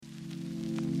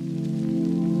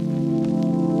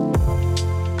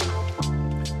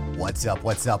What's up?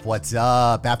 What's up? What's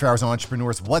up? After Hours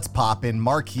Entrepreneurs, what's poppin'?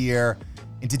 Mark here.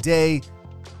 And today,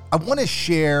 I want to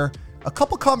share a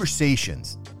couple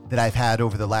conversations that I've had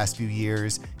over the last few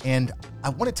years. And I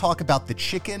want to talk about the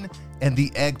chicken and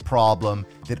the egg problem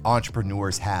that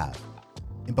entrepreneurs have.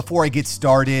 And before I get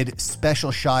started,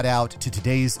 special shout out to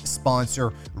today's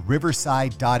sponsor,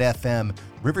 Riverside.fm.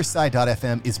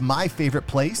 Riverside.fm is my favorite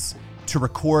place to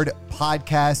record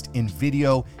podcast and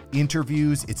video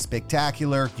interviews. It's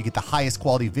spectacular. You get the highest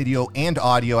quality video and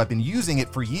audio. I've been using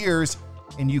it for years,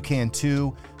 and you can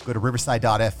too. Go to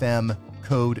Riverside.fm,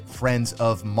 code Friends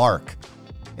of Mark,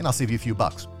 and I'll save you a few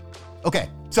bucks. Okay,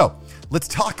 so let's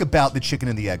talk about the chicken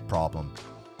and the egg problem.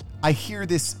 I hear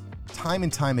this time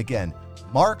and time again.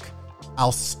 Mark,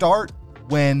 I'll start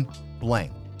when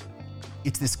blank.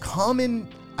 It's this common,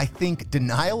 I think,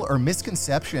 denial or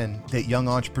misconception that young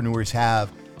entrepreneurs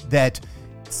have that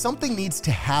something needs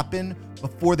to happen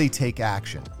before they take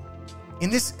action. And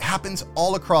this happens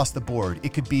all across the board.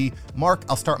 It could be, Mark,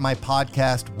 I'll start my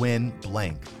podcast when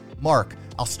blank. Mark,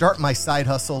 I'll start my side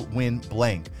hustle when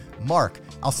blank. Mark,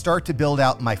 I'll start to build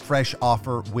out my fresh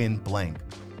offer when blank.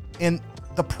 And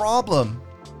the problem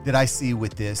that I see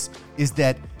with this is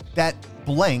that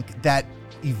blank, that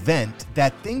event,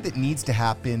 that thing that needs to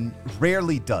happen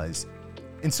rarely does.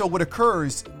 And so what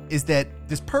occurs is that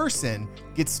this person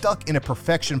gets stuck in a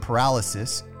perfection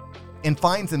paralysis and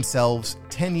finds themselves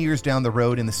 10 years down the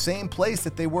road in the same place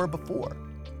that they were before.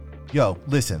 Yo,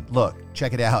 listen, look,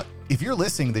 check it out. If you're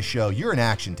listening to this show, you're an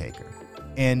action taker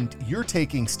and you're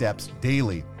taking steps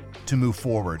daily to move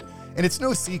forward. And it's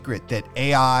no secret that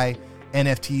AI,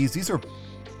 NFTs, these are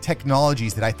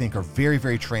technologies that I think are very,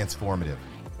 very transformative.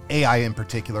 AI in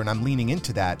particular, and I'm leaning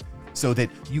into that so that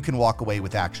you can walk away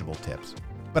with actionable tips.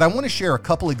 But I want to share a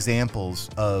couple examples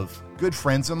of good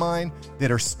friends of mine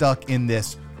that are stuck in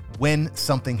this, when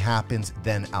something happens,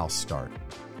 then I'll start.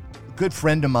 A good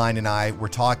friend of mine and I were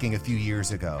talking a few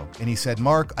years ago, and he said,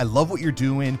 Mark, I love what you're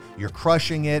doing. You're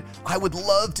crushing it. I would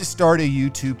love to start a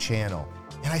YouTube channel.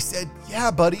 And I said, yeah,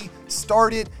 buddy,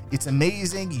 start it. It's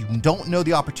amazing. You don't know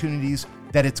the opportunities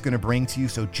that it's going to bring to you,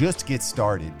 so just get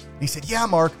started. And he said, yeah,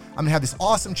 Mark, I'm going to have this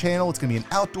awesome channel. It's going to be an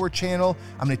outdoor channel.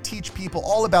 I'm going to teach people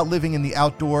all about living in the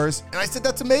outdoors. And I said,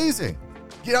 that's amazing.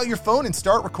 Get out your phone and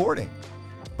start recording.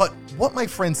 But what my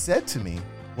friend said to me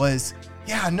was,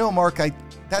 yeah, no, Mark,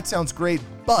 that sounds great,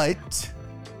 but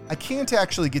I can't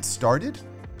actually get started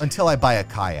until I buy a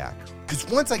kayak. Because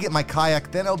once I get my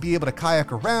kayak, then I'll be able to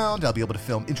kayak around. I'll be able to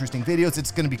film interesting videos.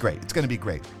 It's going to be great. It's going to be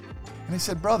great. And I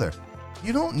said, brother,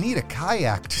 you don't need a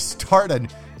kayak to start a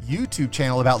YouTube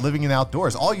channel about living in the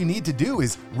outdoors. All you need to do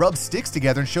is rub sticks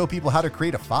together and show people how to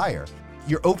create a fire.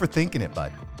 You're overthinking it,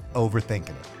 bud. Overthinking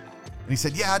it. And he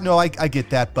said, yeah, no, I get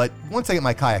that, but once I get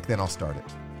my kayak, then I'll start it.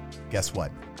 Guess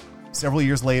what? Several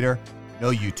years later,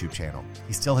 no YouTube channel.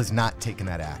 He still has not taken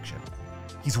that action.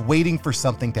 He's waiting for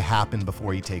something to happen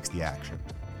before he takes the action.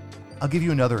 I'll give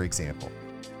you another example.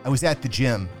 I was at the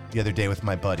gym the other day with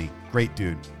my buddy, great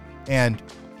dude, and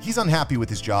he's unhappy with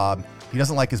his job. He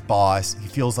doesn't like his boss. He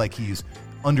feels like he's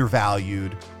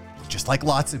undervalued, just like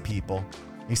lots of people.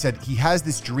 He said he has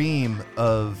this dream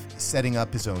of setting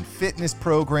up his own fitness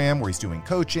program where he's doing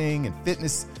coaching and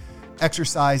fitness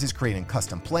exercises, creating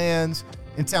custom plans.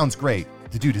 It sounds great.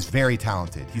 The dude is very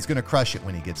talented. He's going to crush it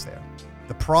when he gets there.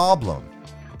 The problem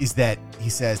is that he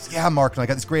says, yeah, Mark, I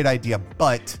got this great idea,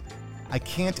 but I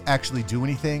can't actually do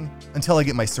anything until I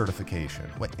get my certification.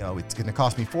 It's going to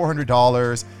cost me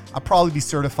 $400. I'll probably be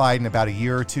certified in about a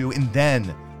year or two. And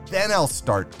then I'll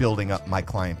start building up my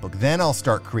client book. Then I'll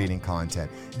start creating content.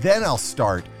 Then I'll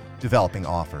start developing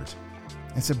offers.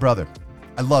 I said, brother,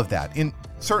 I love that. And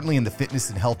certainly in the fitness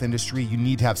and health industry, you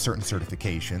need to have certain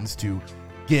certifications to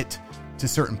get to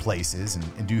certain places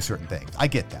and do certain things. I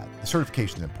get that. The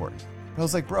certification is important. But I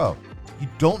was like, bro, you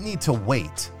don't need to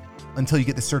wait until you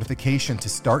get the certification to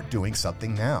start doing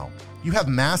something now. You have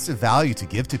massive value to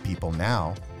give to people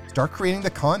now. Start creating the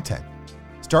content.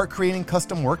 Start creating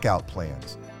custom workout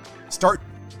plans. Start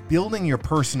building your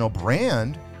personal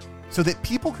brand so that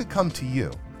people could come to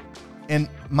you. And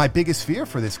my biggest fear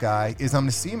for this guy is I'm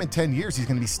going to see him in 10 years. He's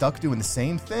going to be stuck doing the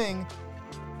same thing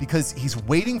because he's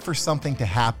waiting for something to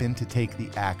happen to take the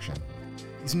action.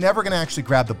 He's never going to actually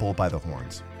grab the bull by the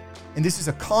horns. And this is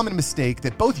a common mistake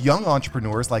that both young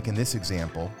entrepreneurs, like in this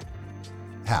example,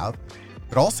 have,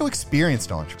 but also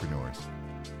experienced entrepreneurs.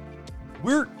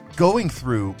 We're going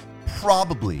through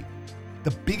probably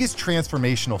the biggest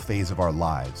transformational phase of our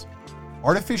lives.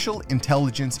 Artificial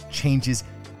intelligence changes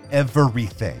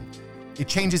everything. It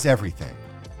changes everything.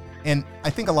 And I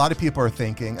think a lot of people are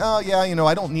thinking, oh yeah,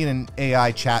 I don't need an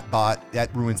AI chatbot.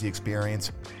 That ruins the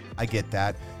experience. I get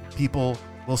that. People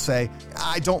will say,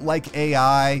 I don't like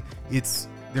AI.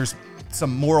 There's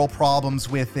some moral problems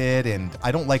with it, and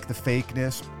I don't like the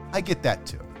fakeness. I get that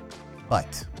too.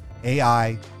 But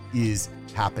AI is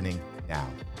happening now.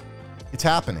 It's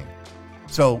happening.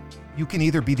 So you can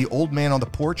either be the old man on the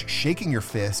porch shaking your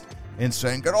fist and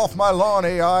saying, get off my lawn,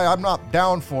 AI, I'm not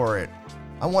down for it.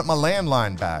 I want my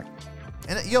landline back.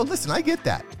 And listen, I get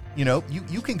that.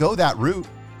 You can go that route.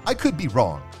 I could be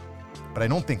wrong, but I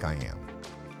don't think I am.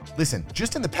 Listen,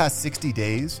 just in the past 60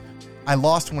 days, I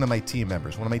lost one of my team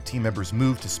members. One of my team members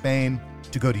moved to Spain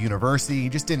to go to university. He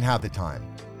just didn't have the time.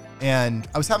 And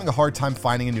I was having a hard time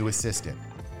finding a new assistant.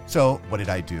 So what did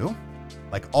I do?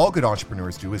 Like all good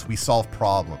entrepreneurs do, is we solve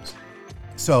problems.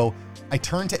 So I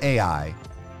turned to AI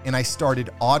and I started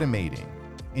automating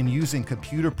and using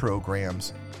computer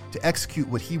programs to execute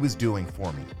what he was doing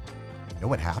for me. You know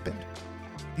what happened?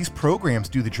 These programs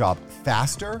do the job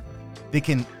faster. They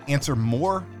can answer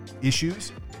more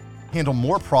issues, handle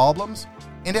more problems,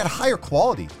 and at a higher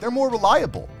quality. They're more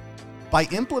reliable. By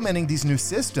implementing these new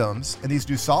systems and these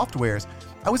new softwares,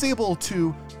 I was able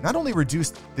to not only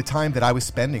reduce the time that I was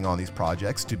spending on these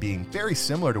projects to being very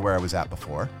similar to where I was at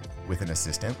before with an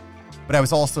assistant, but I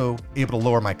was also able to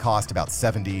lower my cost about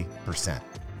 70%.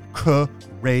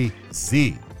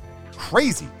 Crazy.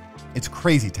 It's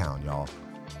crazy town, y'all.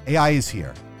 AI is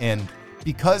here. And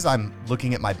because I'm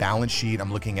looking at my balance sheet,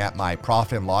 I'm looking at my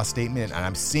profit and loss statement, and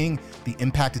I'm seeing the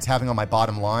impact it's having on my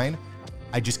bottom line,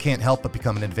 I just can't help but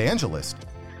become an evangelist.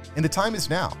 And the time is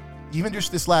now. Even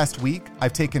just this last week,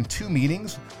 I've taken 2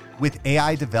 meetings with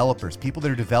AI developers, people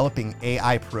that are developing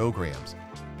AI programs,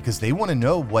 because they want to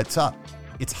know what's up.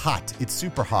 It's hot. It's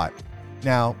super hot.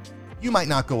 Now, you might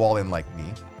not go all in like me,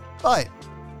 but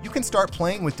you can start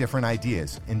playing with different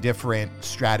ideas and different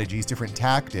strategies, different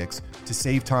tactics to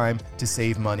save time, to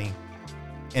save money.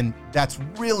 And that's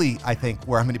really, I think,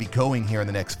 where I'm going to be going here in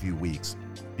the next few weeks,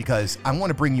 because I want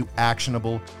to bring you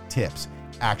actionable tips,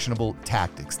 actionable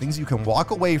tactics, things you can walk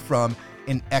away from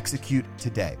and execute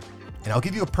today. And I'll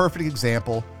give you a perfect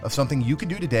example of something you can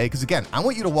do today, because again, I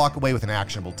want you to walk away with an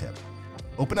actionable tip.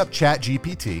 Open up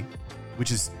ChatGPT,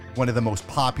 which is one of the most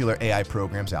popular AI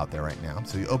programs out there right now.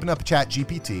 So you open up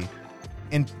ChatGPT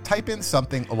and type in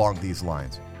something along these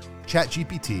lines.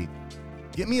 ChatGPT,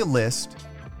 get me a list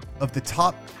of the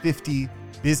top 50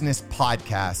 business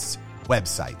podcasts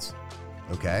websites.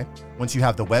 Okay? Once you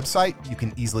have the website, you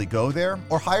can easily go there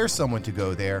or hire someone to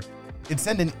go there and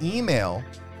send an email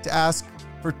to ask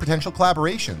for potential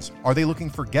collaborations. Are they looking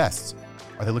for guests?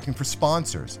 Are they looking for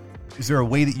sponsors? Is there a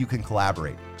way that you can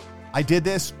collaborate? I did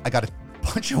this. I got a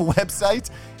bunch of websites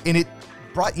and it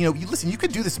brought, you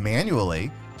could do this manually,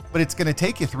 but it's going to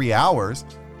take you 3 hours.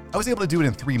 I was able to do it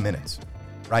in 3 minutes,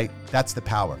 right? That's the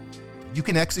power. You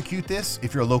can execute this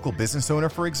if you're a local business owner,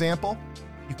 for example.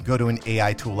 You can go to an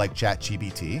AI tool like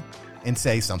ChatGPT and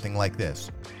say something like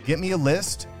this. Get me a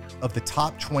list of the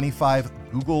top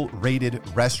 25 Google-rated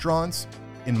restaurants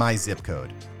in my zip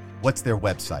code. What's their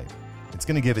website? It's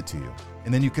going to give it to you.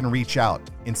 And then you can reach out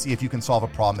and see if you can solve a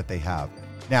problem that they have.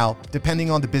 Now,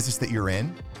 depending on the business that you're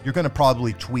in, you're going to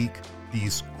probably tweak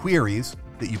these queries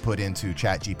that you put into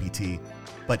ChatGPT.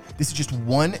 But this is just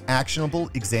one actionable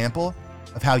example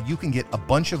of how you can get a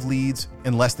bunch of leads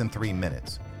in less than 3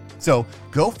 minutes. So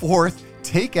go forth,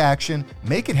 take action,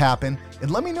 make it happen,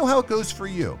 and let me know how it goes for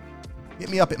you. Hit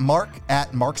me up at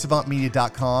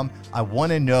mark@marksavantmedia.com. I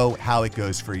want to know how it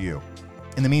goes for you.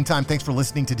 In the meantime, thanks for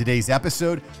listening to today's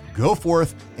episode. Go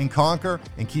forth and conquer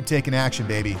and keep taking action,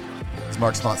 baby. It's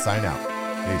Mark Savant signing out.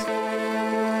 Peace.